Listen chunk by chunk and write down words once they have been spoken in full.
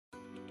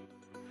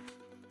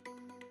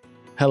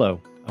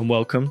Hello, and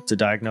welcome to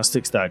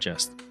Diagnostics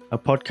Digest, a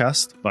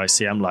podcast by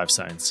CM Life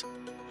Science.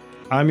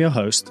 I'm your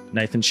host,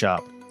 Nathan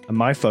Sharp, and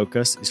my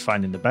focus is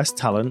finding the best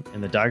talent in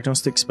the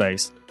diagnostic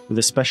space with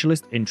a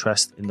specialist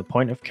interest in the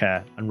point of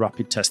care and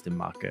rapid testing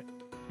market.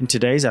 In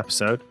today's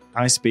episode,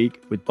 I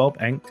speak with Bob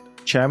Enck,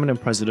 Chairman and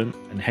President,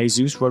 and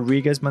Jesus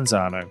Rodriguez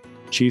Manzano,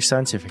 Chief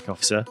Scientific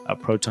Officer at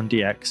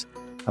ProtonDX,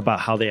 about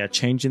how they are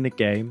changing the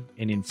game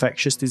in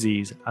infectious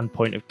disease and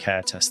point of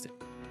care testing.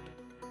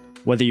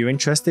 Whether you're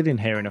interested in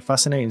hearing a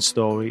fascinating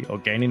story or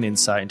gaining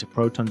insight into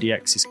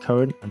ProtonDX's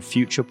current and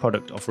future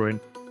product offering,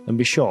 then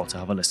be sure to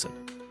have a listen.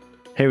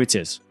 Here it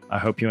is. I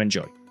hope you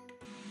enjoy.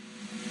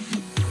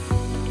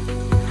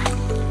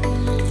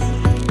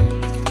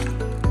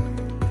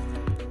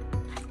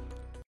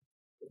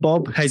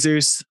 Bob,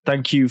 Jesus,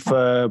 thank you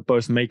for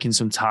both making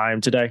some time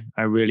today.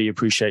 I really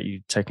appreciate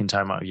you taking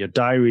time out of your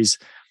diaries.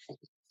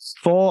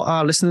 For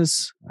our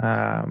listeners,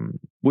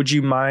 would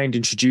you mind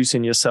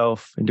introducing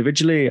yourself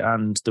individually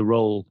and the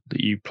role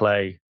that you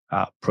play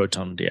at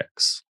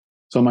ProtonDX?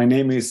 So my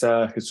name is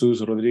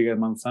Jesus Rodriguez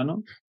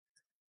Manzano.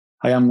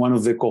 I am one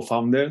of the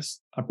co-founders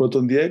at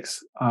ProtonDX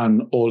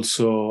and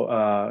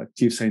also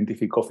Chief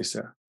Scientific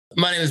Officer.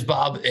 My name is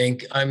Bob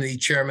Enck. I'm the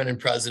Chairman and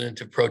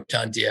President of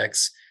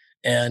ProtonDX.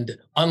 And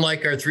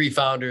unlike our three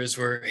founders,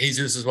 where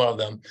Jesus is one of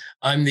them,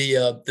 I'm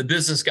the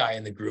business guy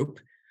in the group.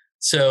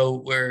 So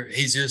where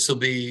Jesus will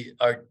be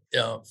our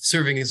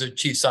serving as our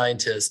chief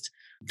scientist,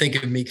 think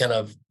of me kind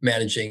of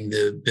managing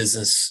the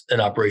business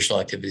and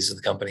operational activities of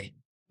the company.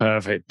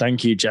 Perfect.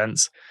 Thank you,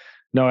 gents.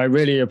 No, I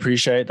really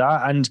appreciate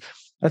that. And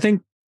I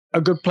think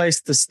a good place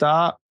to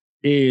start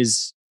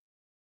is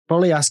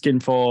probably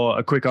asking for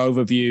a quick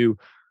overview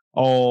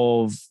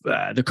of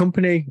the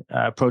company,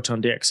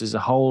 ProtonDX as a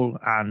whole,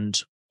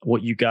 and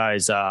what you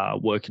guys are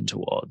working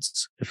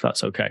towards, if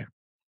that's okay.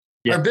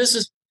 Yeah. Our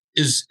business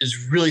is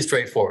really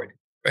straightforward,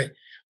 right?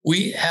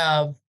 We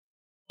have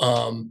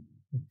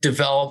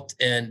developed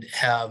and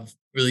have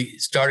really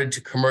started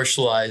to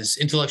commercialize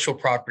intellectual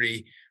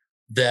property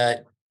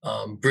that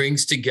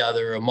brings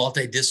together a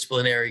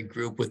multidisciplinary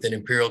group within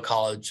Imperial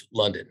College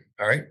London,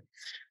 all right?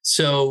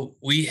 So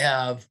we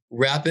have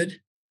rapid,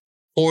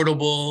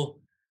 portable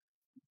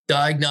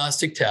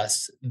diagnostic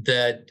tests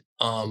that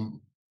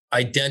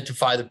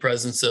identify the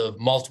presence of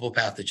multiple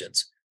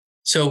pathogens.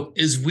 So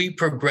as we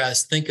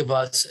progress, think of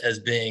us as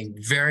being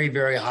very,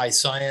 very high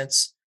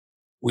science.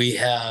 We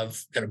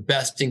have kind of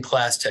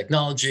best-in-class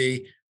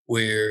technology.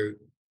 We're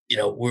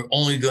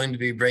only going to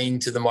be bringing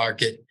to the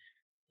market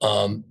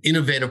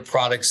innovative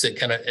products that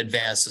kind of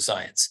advance the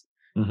science.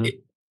 Mm-hmm.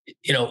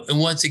 And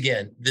once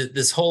again,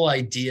 this whole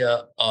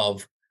idea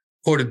of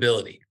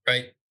portability,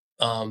 right?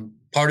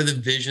 Part of the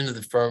vision of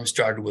the firm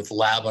started with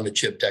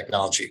lab-on-a-chip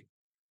technology.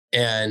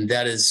 And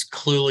that is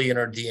clearly in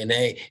our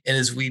DNA. And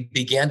as we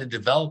began to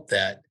develop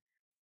that,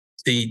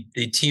 the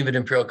team at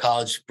Imperial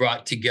College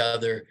brought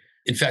together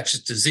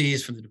infectious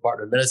disease from the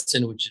Department of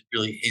Medicine, which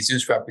really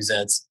Jesus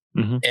represents,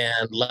 mm-hmm.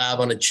 and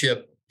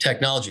lab-on-a-chip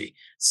technology.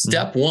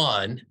 Step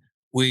one,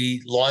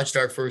 we launched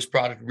our first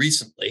product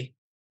recently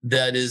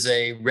that is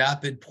a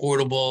rapid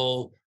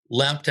portable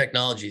LAMP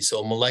technology,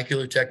 so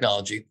molecular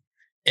technology.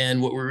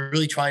 And what we're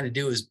really trying to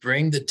do is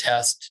bring the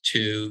test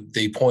to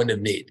the point of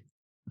need.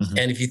 Mm-hmm.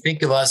 And if you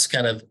think of us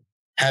kind of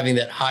having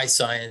that high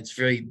science,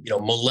 very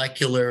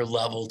molecular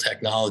level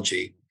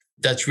technology,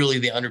 that's really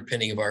the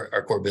underpinning of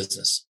our core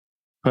business.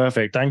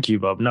 Perfect. Thank you,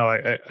 Bob. No,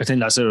 I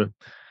think that's a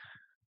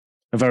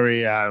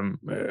very a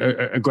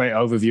great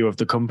overview of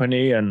the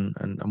company and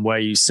where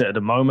you sit at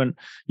the moment.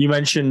 You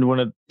mentioned one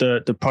of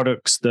the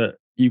products that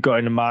you've got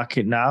in the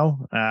market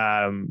now.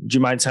 Do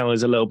you mind telling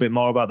us a little bit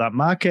more about that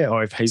market,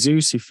 or if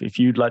Jesus, if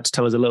you'd like to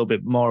tell us a little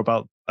bit more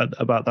about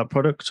that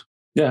product?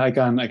 Yeah, I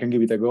can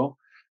give it a go.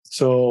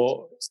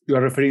 So you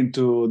are referring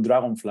to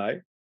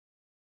Dragonfly,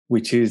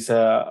 which is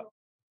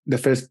the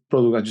first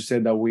product, as you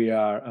said, that we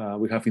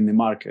have in the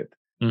market.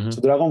 Mm-hmm.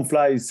 So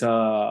Dragonfly is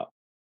a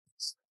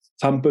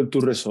sample to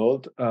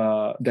result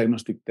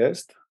diagnostic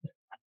test,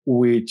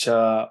 which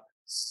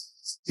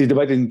is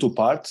divided in two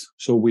parts.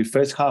 So we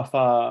first have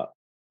a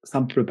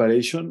sample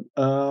preparation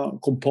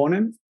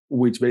component,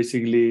 which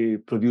basically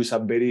produces a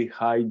very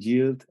high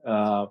yield,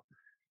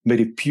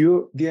 very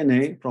pure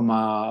DNA from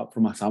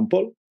a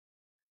sample,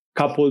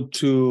 coupled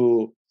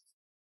to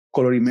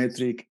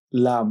colorimetric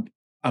LAMP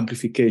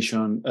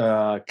amplification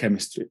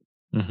chemistry.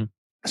 Mm-hmm.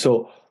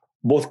 So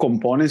both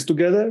components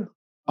together,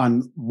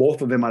 and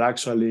both of them are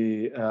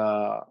actually,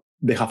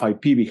 they have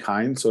IP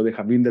behind, so they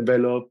have been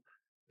developed.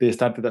 They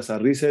started as a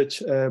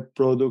research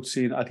products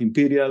at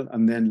Imperial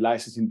and then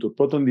licensed into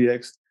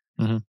ProtonDX.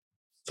 Mm-hmm.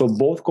 So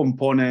both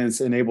components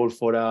enable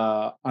for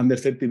under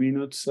 30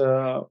 minutes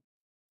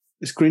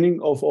screening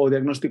of or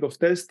diagnostic of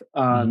test.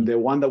 And mm-hmm. the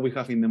one that we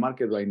have in the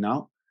market right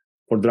now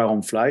for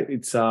Dragonfly,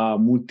 it's a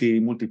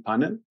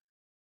multi-panel,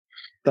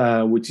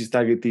 which is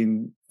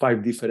targeting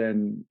 5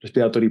 different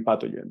respiratory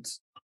pathogens,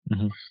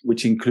 mm-hmm.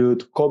 which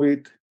include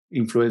COVID,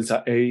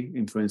 influenza A,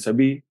 influenza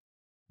B,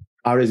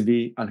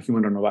 RSV, and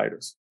human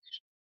rhinovirus.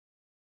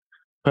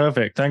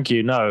 Perfect. Thank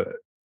you. No,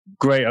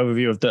 great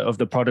overview of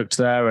the product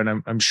there,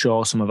 and I'm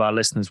sure some of our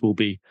listeners will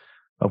be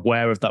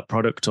aware of that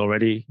product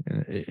already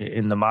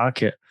in the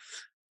market.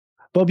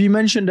 Bob, you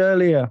mentioned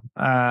earlier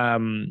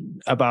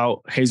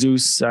about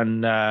Jesus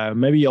and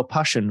maybe your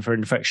passion for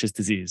infectious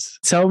disease.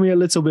 Tell me a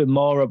little bit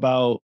more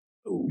about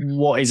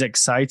what is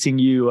exciting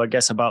you, I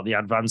guess, about the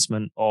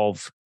advancement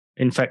of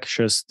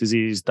infectious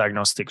disease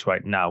diagnostics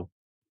right now.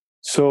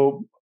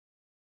 So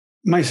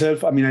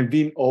myself, I've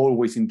been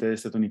always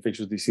interested in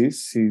infectious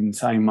disease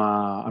since it's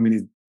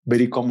a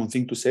very common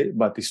thing to say,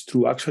 but it's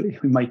true actually.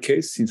 In my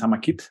case, since I'm a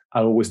kid,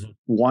 I always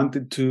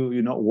wanted to,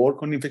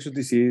 work on infectious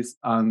disease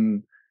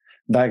and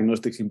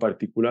diagnostics in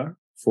particular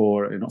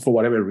for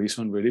whatever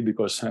reason, really,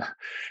 because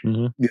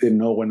didn't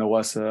know when I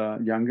was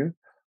younger.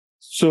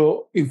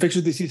 So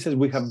infectious diseases,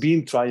 we have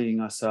been trying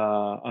as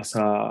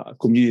a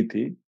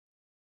community,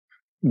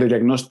 the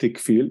diagnostic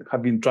field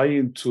have been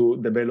trying to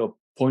develop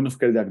point of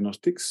care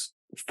diagnostics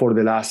for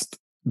the last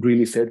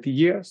really 30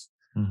 years.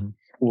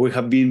 We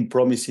have been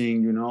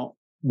promising,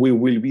 we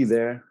will be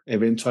there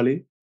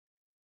eventually.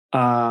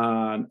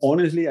 And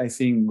honestly, I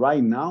think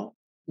right now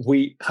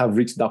we have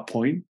reached that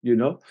point,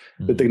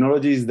 the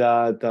technologies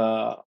that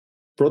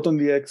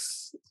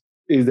ProtonDX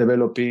is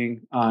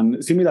developing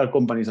and similar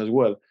companies as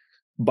well.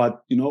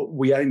 But,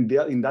 we are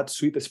in that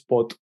sweet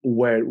spot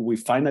where we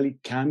finally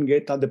can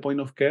get at the point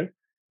of care.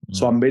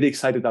 So I'm very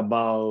excited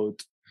about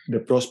the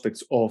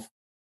prospects of,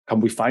 can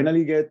we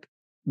finally get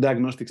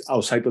diagnostics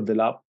outside of the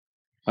lab?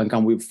 And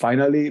can we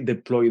finally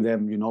deploy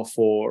them,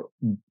 for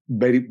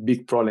very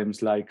big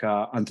problems like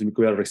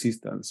antimicrobial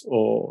resistance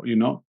or,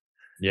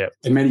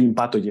 emerging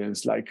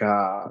pathogens like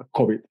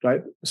COVID,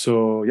 right?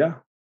 So,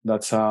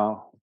 that's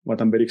what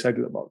I'm very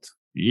excited about.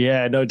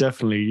 Yeah, no,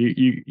 definitely.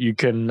 You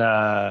can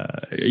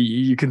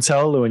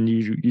tell when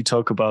you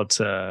talk about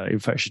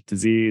infectious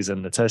disease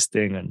and the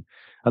testing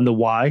and the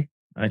why.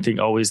 I think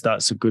always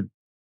that's a good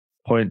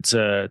point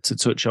to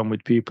touch on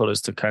with people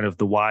as to kind of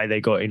the why they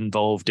got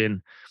involved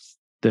in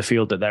the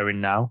field that they're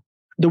in now.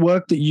 The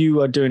work that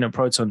you are doing at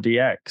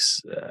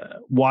ProtonDX,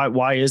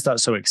 why is that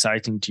so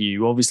exciting to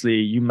you? Obviously,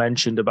 you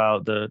mentioned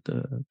about the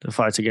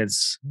fight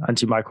against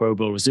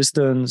antimicrobial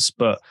resistance,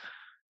 but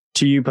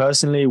to you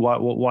personally,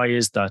 why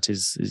is that?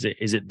 Is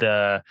it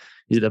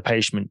the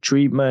patient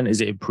treatment?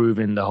 Is it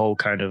improving the whole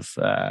kind of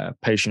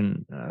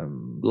patient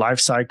life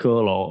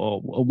cycle,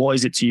 or what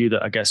is it to you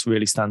that I guess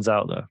really stands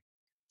out there?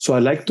 So I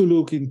like to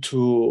look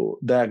into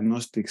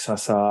diagnostics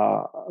as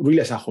a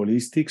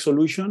holistic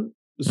solution.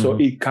 So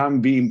it can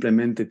be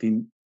implemented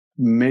in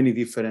many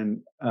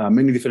different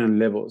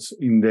levels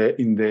in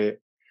the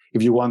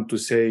if you want to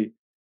say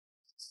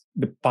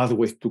the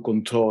pathways to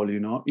control,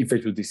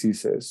 infectious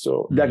diseases.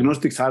 So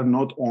diagnostics are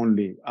not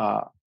only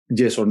a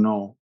yes or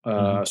no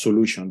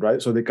solution,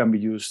 right? So they can be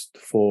used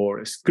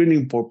for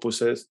screening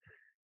purposes.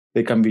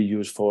 They can be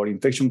used for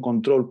infection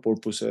control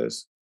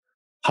purposes.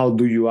 How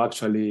do you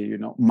actually,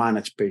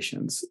 manage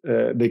patients?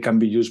 They can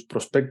be used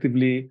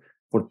prospectively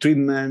for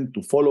treatment,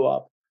 to follow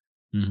up.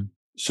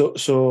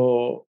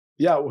 So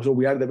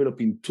we are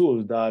developing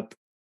tools that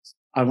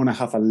are going to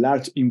have a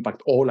large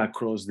impact all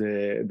across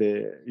the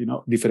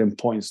different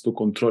points to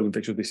control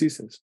infectious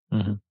diseases.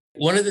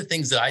 One of the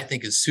things that I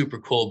think is super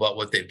cool about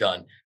what they've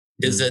done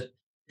is that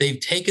they've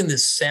taken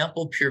this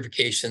sample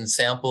purification,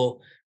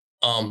 sample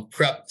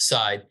prep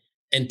side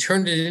and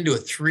turned it into a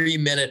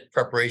 3-minute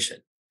preparation.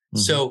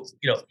 So,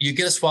 you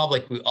get a swab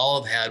like we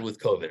all have had with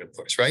COVID, of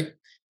course, right?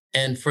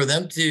 And for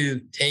them to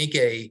take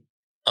a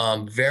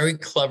very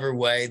clever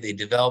way they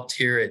developed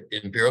here at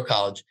Imperial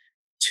College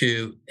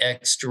to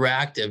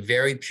extract a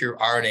very pure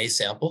RNA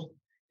sample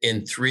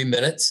in 3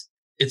 minutes,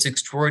 it's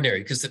extraordinary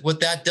because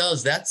what that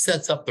does, that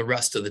sets up the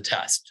rest of the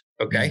test,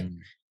 okay?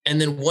 And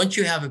then once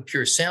you have a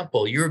pure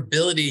sample, your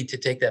ability to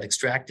take that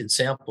extracted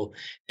sample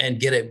and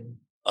get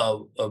a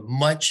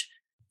much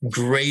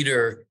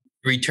greater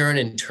return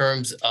in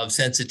terms of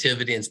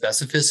sensitivity and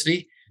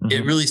specificity,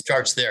 it really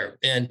starts there.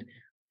 And,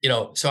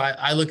 so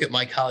I look at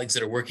my colleagues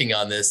that are working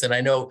on this, and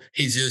I know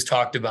Jesus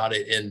talked about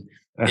it in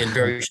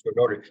very short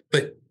order,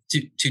 but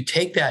to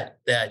take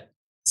that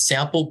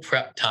sample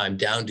prep time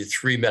down to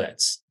 3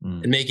 minutes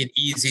and make it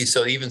easy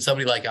so even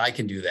somebody like I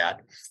can do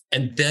that.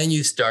 And then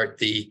you start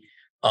the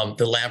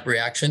LAMP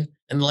reaction,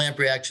 and the LAMP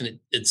reaction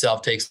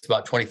itself takes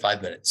about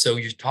 25 minutes. So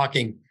you're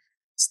talking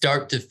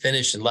start to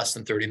finish in less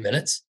than 30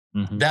 minutes.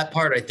 That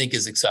part I think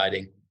is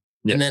exciting.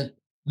 Yeah. And then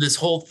this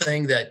whole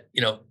thing that,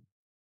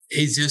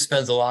 Jesus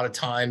spends a lot of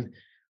time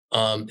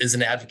as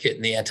an advocate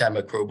in the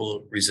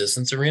antimicrobial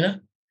resistance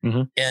arena.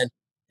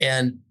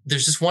 And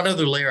there's just one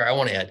other layer I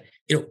want to add.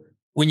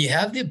 When you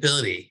have the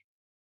ability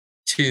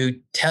to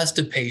test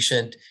a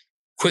patient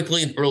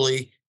quickly and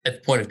early at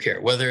the point of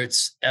care, whether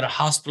it's at a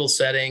hospital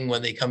setting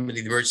when they come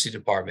into the emergency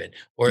department,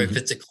 or if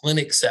it's a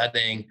clinic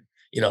setting,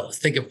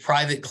 think of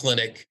private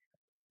clinic,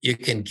 you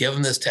can give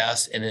them this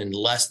test and in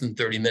less than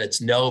 30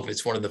 minutes know if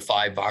it's one of the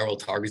 5 viral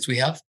targets we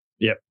have.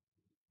 Yep.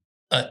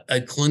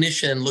 A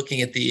clinician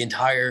looking at the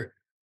entire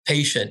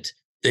patient,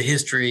 the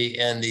history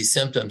and the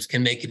symptoms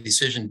can make a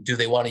decision, do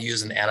they want to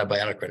use an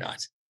antibiotic or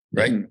not,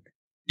 right?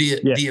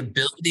 The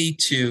ability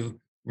to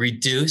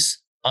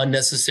reduce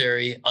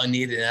unnecessary,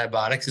 unneeded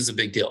antibiotics is a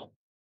big deal.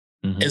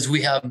 Mm-hmm. As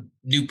we have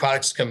new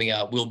products coming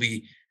out, we'll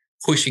be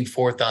pushing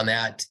forth on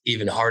that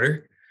even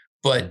harder.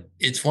 But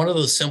it's one of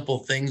those simple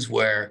things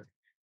where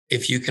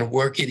if you can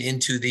work it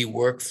into the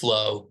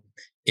workflow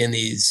in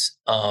these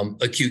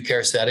acute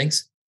care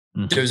settings,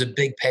 mm-hmm. there's a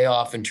big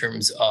payoff in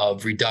terms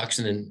of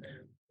reduction in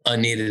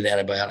unneeded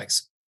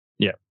antibiotics.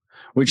 Yeah,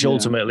 which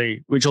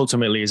ultimately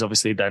is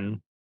obviously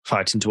then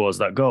fighting towards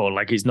that goal.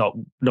 Like it's not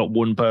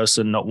one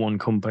person, not one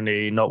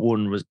company, not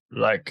one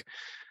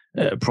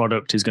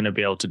product is going to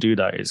be able to do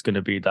that. It's going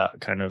to be that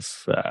kind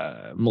of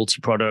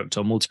multi-product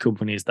or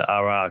multi-companies that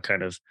are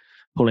kind of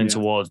pulling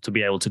towards to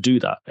be able to do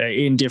that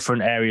in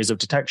different areas of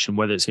detection,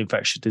 whether it's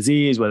infectious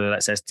disease, whether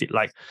that's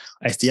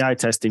STI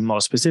testing more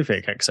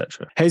specific,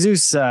 etc.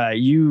 Jesus,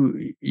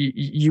 you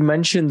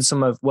mentioned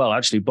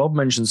Bob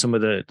mentioned some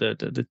of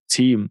the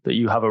team that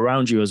you have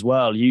around you as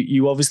well.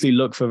 You obviously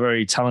look for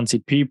very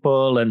talented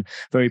people and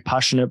very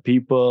passionate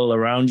people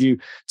around you.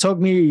 Talk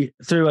me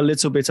through a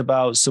little bit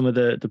about some of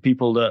the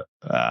people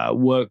that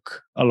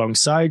work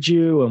alongside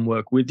you and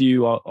work with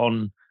you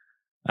on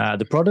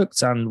the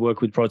products and work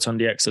with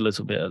ProtonDX a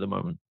little bit at the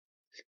moment.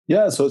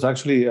 Yeah, so it's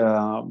actually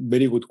a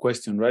very good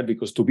question, right?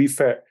 Because to be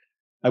fair,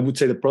 I would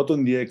say the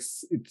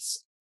ProtonDX,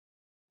 it's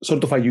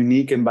sort of a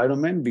unique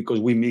environment because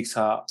we mix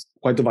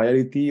quite a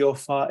variety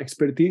of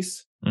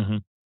expertise. Mm-hmm.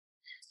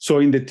 So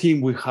in the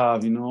team, we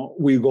have,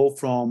 we go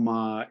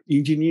from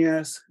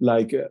engineers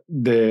like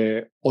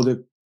the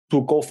other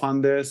two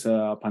co-founders,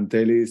 Professor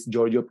Pantelis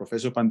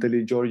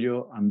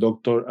Giorgio and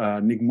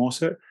Dr. Nick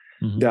Moser.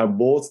 Mm-hmm. They are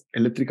both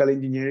electrical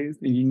engineers.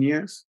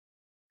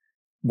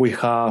 We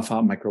have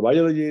a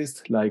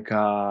microbiologist like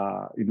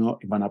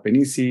Ivana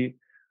Penisi.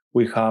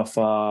 We have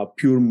a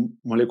pure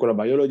molecular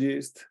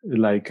biologist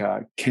like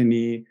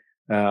Kenny,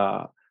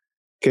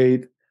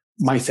 Kate,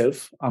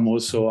 myself. I'm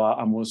also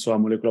a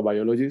molecular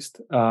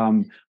biologist.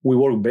 We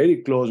work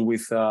very close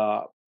with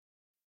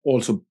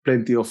also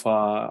plenty of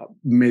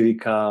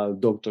medical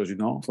doctors,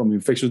 from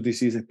infectious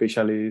disease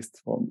specialists,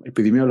 from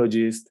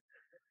epidemiologists.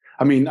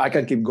 I mean, I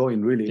can keep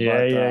going really,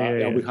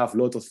 but we have a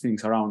lot of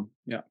things around.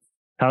 Yeah.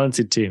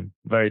 Talented team,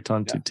 very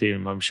talented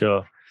team, I'm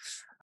sure.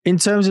 In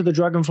terms of the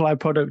Dragonfly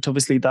product,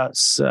 obviously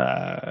that's,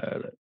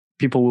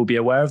 people will be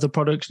aware of the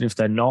product. And if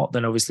they're not,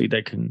 then obviously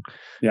they can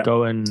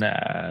go and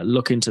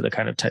look into the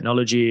kind of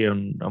technology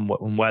and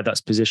where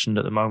that's positioned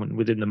at the moment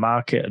within the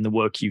market and the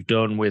work you've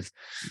done with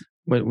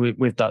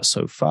that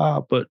so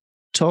far. But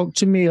talk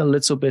to me a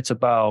little bit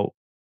about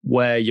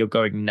where you're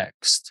going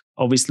next.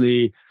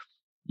 Obviously,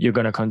 you're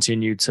going to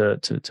continue to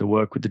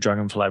work with the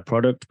Dragonfly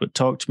product, but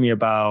talk to me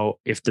about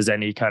if there's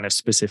any kind of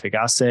specific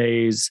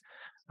assays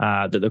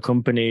that the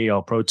company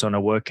or Proton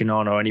are working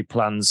on, or any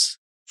plans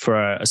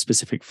for a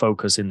specific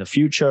focus in the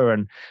future.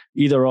 And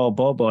either or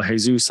Bob or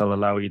Jesus, I'll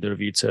allow either of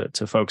you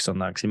to focus on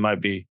that, because it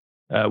might be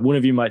one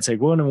of you might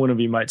take one and one of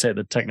you might take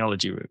the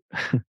technology route.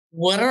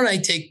 Why don't I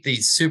take the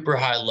super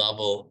high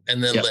level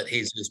and then let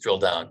Jesus drill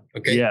down?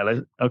 Okay. Yeah.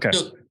 Okay.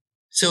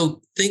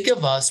 So think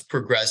of us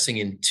progressing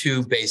in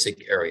two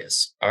basic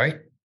areas. All right.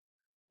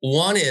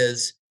 One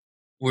is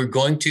we're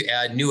going to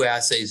add new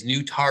assays,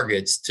 new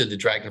targets to the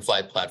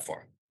Dragonfly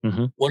platform.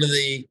 Mm-hmm. One of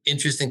the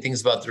interesting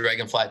things about the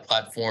Dragonfly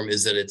platform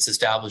is that it's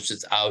established,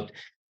 it's out,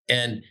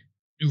 and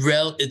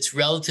it's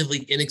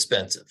relatively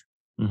inexpensive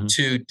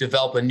to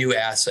develop a new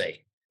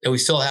assay. And we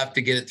still have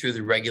to get it through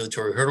the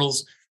regulatory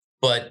hurdles,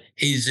 but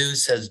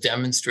Jesus has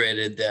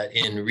demonstrated that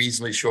in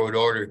reasonably short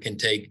order can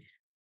take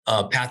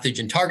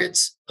pathogen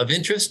targets of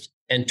interest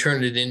and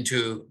turn it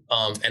into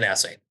an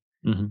assay.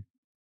 Mm-hmm.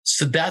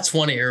 So that's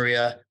one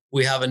area.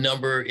 We have a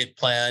number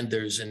planned.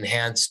 There's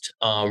enhanced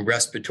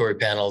respiratory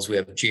panels. We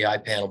have a GI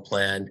panel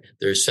planned.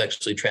 There's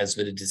sexually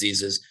transmitted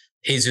diseases.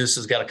 Jesus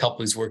has got a couple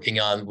he's working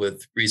on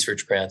with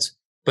research grants.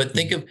 But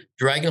think of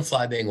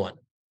Dragonfly being one.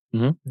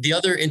 Mm-hmm. The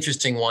other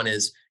interesting one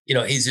is,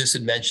 Jesus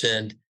had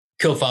mentioned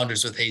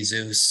co-founders with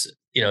Jesus,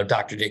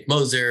 Dr. Nick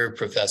Moser,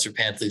 Professor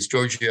Pantelis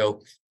Giorgio.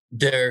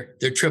 They're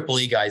triple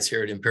E guys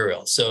here at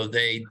Imperial. So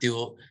they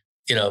do,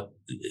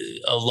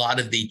 a lot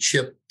of the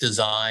chip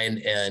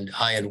design and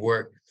high-end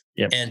work.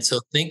 Yep. And so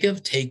think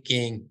of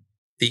taking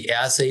the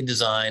assay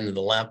design and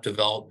the LAMP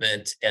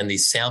development and the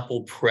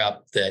sample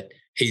prep that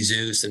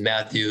Jesus and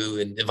Matthew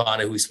and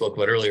Ivana, who we spoke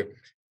about earlier,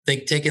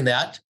 taking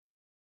that,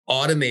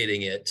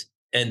 automating it,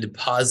 and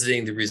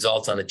depositing the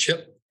results on a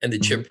chip, and the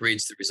chip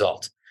reads the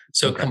result.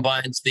 So it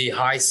combines the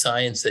high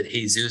science that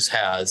Jesus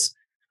has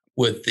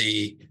with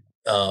the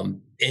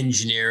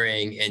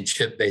engineering and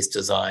chip-based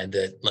design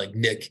that like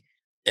Nick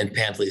and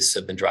Pantelis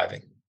have been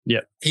driving.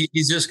 Yeah,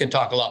 Jesus can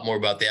talk a lot more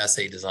about the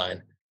assay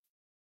design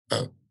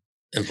and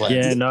plans.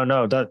 Yeah,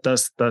 no,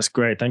 that's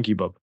great. Thank you,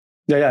 Bob.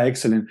 Yeah,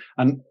 excellent.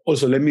 And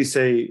also, let me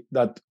say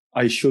that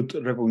I should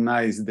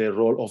recognize the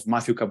role of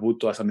Matthew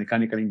Caputo as a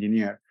mechanical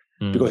engineer,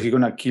 because he's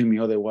gonna kill me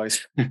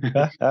otherwise.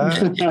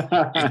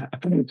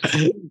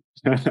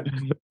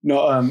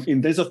 No,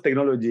 in terms of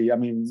technology, I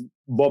mean,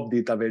 Bob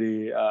did a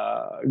very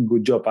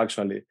good job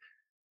actually.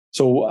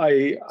 So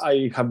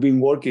I have been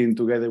working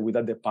together with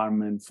that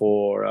department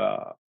for,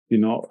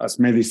 as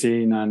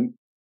medicine and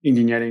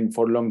engineering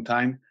for a long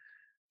time.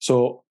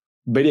 So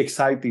very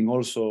exciting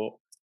also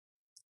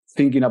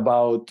thinking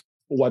about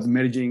what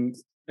merging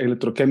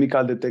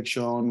electrochemical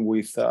detection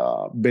with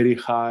very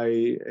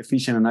high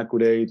efficient and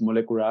accurate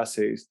molecular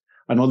assays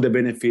and all the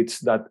benefits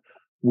that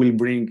will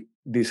bring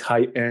these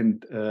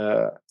high-end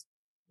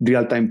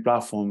real-time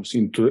platforms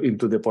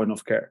into the point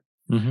of care.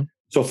 Mm-hmm.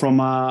 So from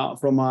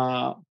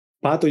a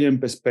pathogen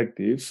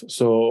perspective,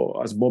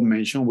 so as Bob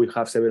mentioned, we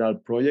have several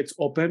projects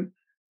open.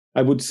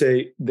 I would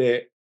say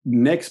the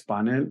next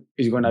panel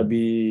is going to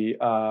be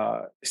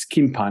a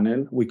skin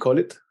panel, we call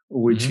it,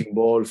 which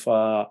involve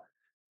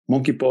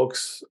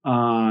monkeypox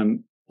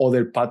and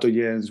other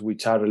pathogens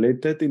which are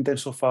related in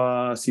terms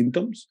of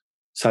symptoms,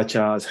 such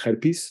as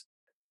herpes.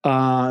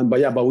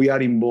 But we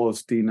are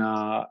involved in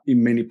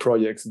many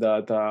projects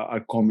that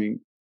are coming.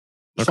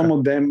 Okay. Some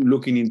of them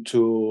looking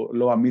into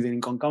low and middle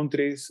income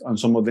countries, and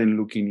some of them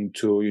looking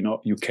into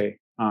UK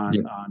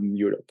and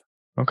Europe.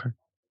 Okay.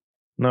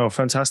 No,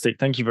 fantastic.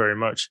 Thank you very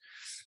much.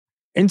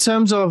 In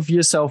terms of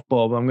yourself,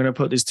 Bob, I'm going to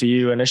put this to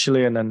you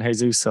initially, and then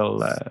Jesus,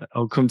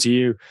 I'll come to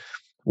you.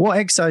 What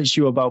excites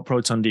you about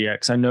Proton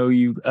DX? I know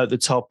you at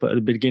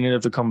the beginning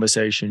of the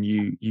conversation,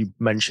 you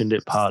mentioned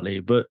it partly,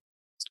 but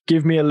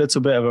give me a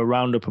little bit of a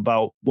roundup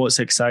about what's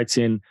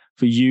exciting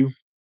for you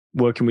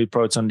working with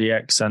Proton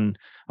DX and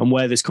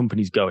where this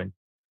company's going.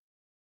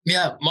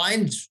 Yeah,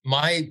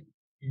 my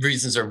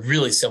reasons are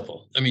really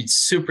simple. I mean,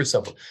 super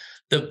simple.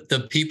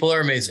 The people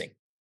are amazing.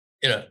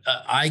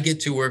 I get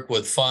to work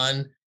with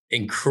fun,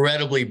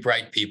 incredibly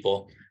bright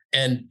people,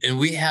 and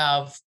we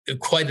have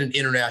quite an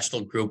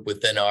international group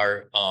within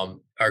our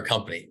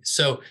company.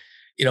 So,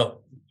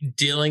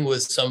 dealing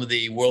with some of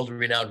the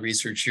world-renowned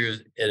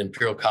researchers at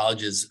Imperial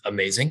College is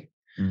amazing.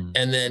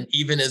 And then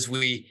even as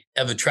we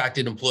have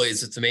attracted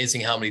employees, it's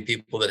amazing how many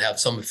people that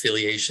have some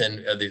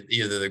affiliation,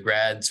 either the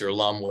grads or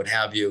alum, what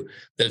have you,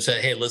 that have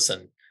said, hey,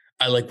 listen,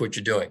 I like what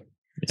you're doing.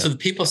 Yeah. So the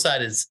people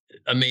side is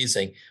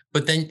amazing.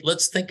 But then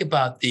let's think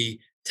about the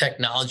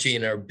technology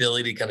and our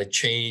ability to kind of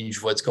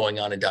change what's going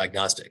on in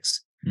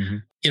diagnostics.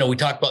 Mm-hmm. We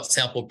talked about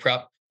sample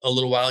prep a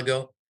little while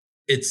ago.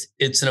 It's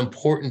an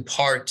important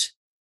part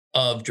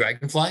of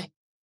Dragonfly.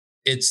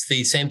 It's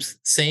the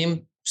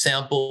same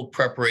sample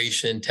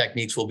preparation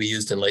techniques will be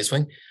used in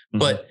Lacewing,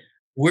 but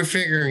we're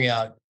figuring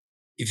out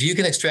if you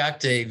can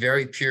extract a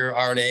very pure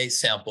RNA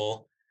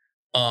sample,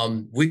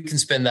 we can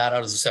spin that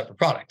out as a separate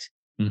product.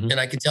 And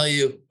I can tell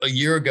you, a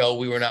year ago,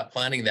 we were not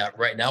planning that.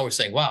 Right now, we're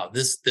saying, wow,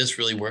 this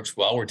really works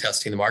well. We're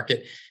testing the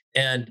market.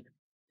 And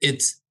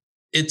it's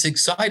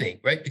exciting,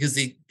 right? Because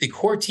the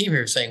core team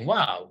here is saying,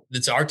 wow,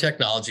 it's our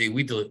technology.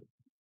 We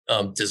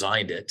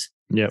designed it.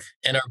 Yep.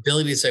 And our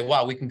ability to say,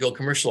 wow, we can go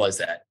commercialize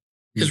that.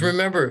 Because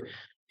remember,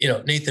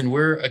 Nathan,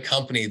 we're a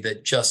company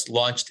that just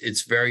launched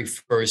its very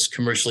first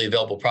commercially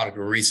available product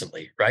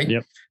recently, right?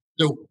 Yep.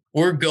 So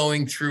we're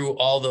going through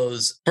all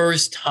those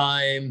first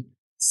time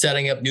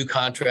setting up new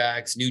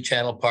contracts, new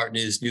channel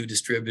partners, new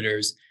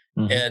distributors.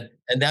 And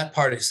that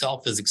part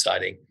itself is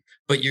exciting.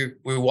 But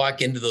we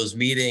walk into those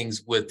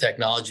meetings with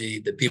technology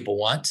that people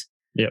want.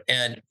 Yep.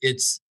 And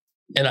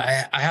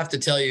I have to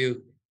tell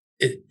you,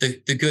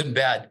 the good and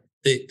bad.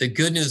 The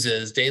good news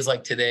is days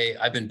like today,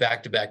 I've been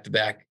back to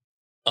back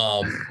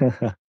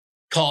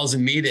calls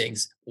and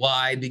meetings.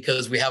 Why?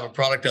 Because we have a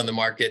product on the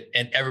market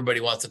and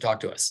everybody wants to talk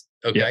to us.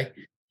 Okay. Yep.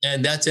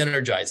 And that's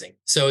energizing.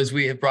 So as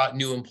we have brought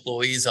new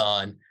employees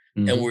on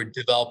and we're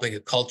developing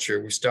a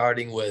culture, we're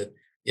starting with,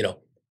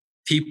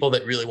 people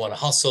that really want to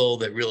hustle,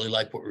 that really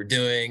like what we're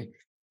doing,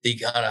 the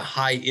kind of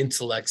high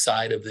intellect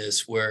side of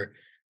this, where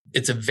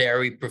it's a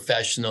very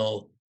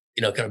professional,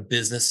 kind of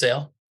business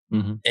sale.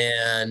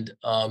 And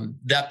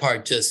that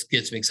part just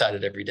gets me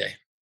excited every day.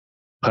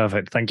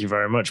 Perfect. Thank you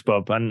very much,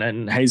 Bob.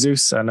 And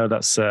Jesus, I know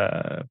that's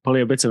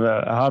probably a bit of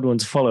a hard one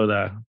to follow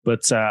there,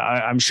 but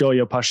I'm sure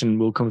your passion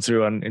will come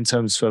through in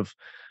terms of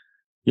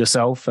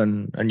yourself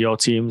and your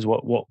teams.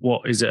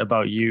 What is it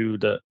about you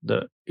that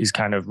is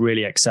kind of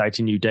really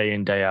exciting you day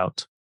in, day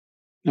out?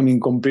 I mean,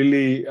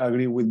 completely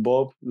agree with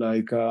Bob,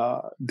 like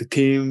the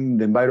team,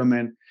 the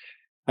environment.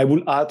 I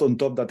will add on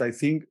top that I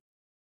think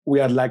we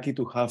are lucky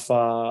to have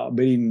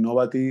very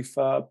innovative,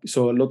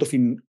 so a lot of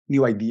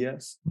new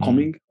ideas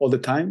coming all the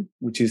time,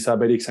 which is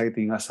very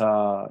exciting as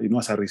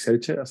a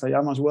researcher, as I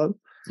am as well.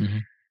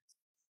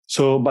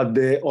 So, but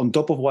on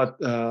top of what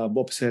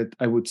Bob said,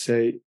 I would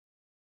say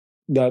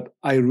that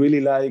I really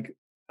like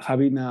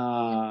having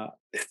a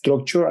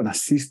structure and a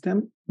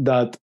system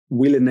that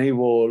will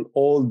enable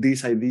all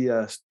these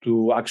ideas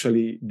to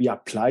actually be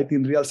applied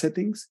in real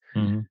settings,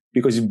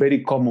 because it's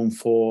very common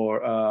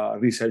for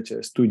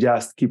researchers to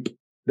just keep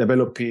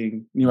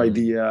developing new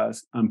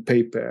ideas and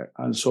paper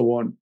and so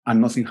on, and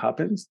nothing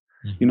happens.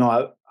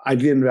 I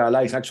didn't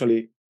realize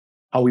actually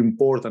how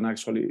important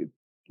actually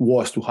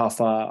was to have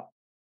a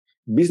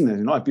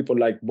business, people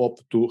like Bob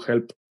to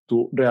help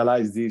to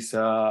realize this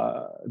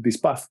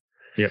path.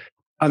 Yeah.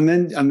 And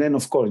then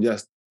of course,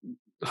 just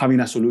having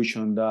a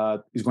solution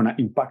that is going to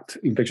impact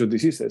infectious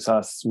diseases,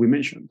 as we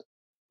mentioned.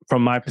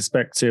 from my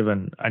perspective,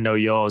 and I know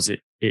yours,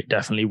 it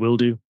definitely will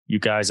do. You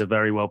guys are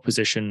very well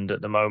positioned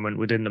at the moment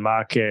within the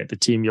market, the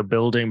team you're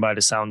building by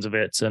the sounds of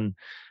it, and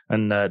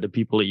the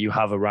people that you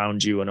have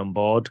around you and on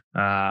board.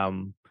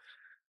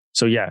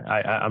 So yeah,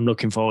 I'm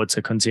looking forward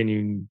to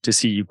continuing to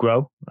see you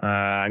grow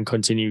and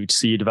continue to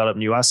see you develop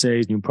new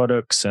assays, new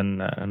products,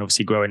 and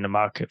obviously grow in the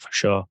market for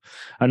sure.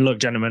 And look,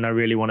 gentlemen, I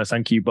really want to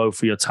thank you both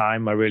for your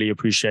time. I really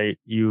appreciate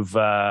you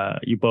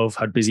both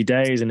had busy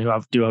days and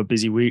do have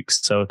busy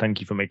weeks. So thank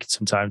you for making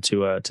some time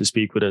to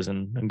speak with us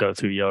and go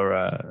through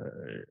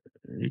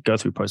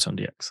Proton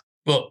DX.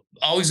 Well,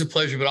 always a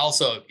pleasure, but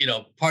also,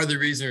 part of the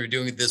reason we're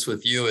doing this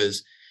with you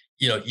is,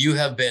 you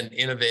have been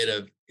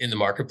innovative in the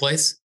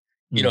marketplace.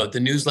 The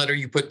newsletter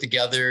you put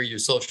together, your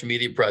social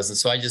media presence.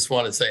 So I just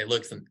want to say,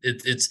 look,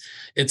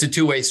 it's a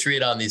two-way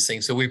street on these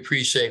things. So we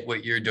appreciate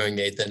what you're doing,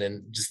 Nathan,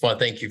 and just want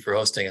to thank you for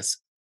hosting us.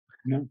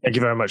 Thank you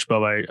very much,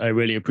 Bob. I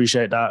really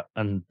appreciate that.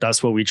 And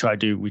that's what we try to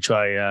do. We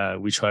try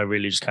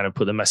really just kind of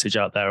put the message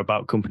out there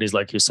about companies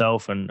like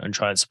yourself and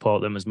try and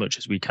support them as much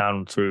as we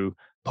can through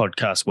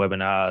podcasts,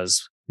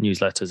 webinars,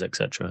 newsletters,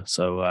 etc.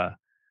 So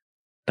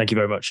thank you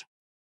very much.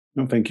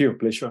 No, thank you.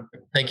 Pleasure.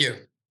 Thank you.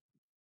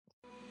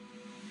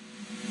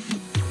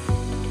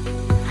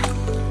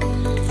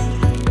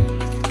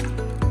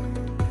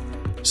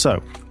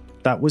 So,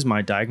 that was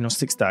my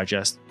Diagnostics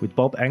Digest with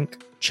Bob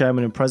Enck,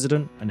 Chairman and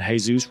President, and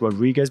Jesus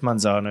Rodriguez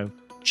Manzano,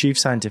 Chief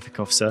Scientific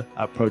Officer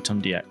at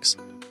Proton DX.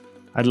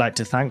 I'd like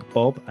to thank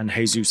Bob and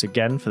Jesus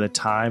again for the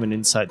time and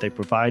insight they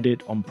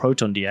provided on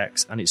Proton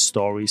DX and its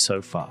story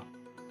so far.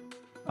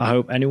 I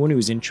hope anyone who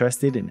is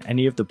interested in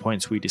any of the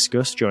points we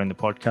discussed during the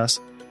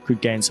podcast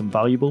could gain some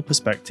valuable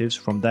perspectives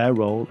from their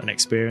role and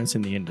experience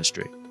in the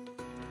industry.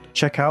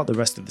 Check out the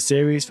rest of the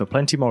series for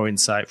plenty more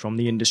insight from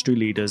the industry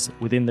leaders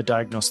within the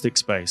diagnostic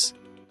space.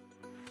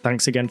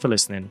 Thanks again for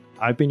listening.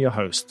 I've been your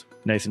host,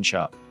 Nathan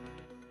Sharp.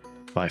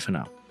 Bye for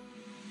now.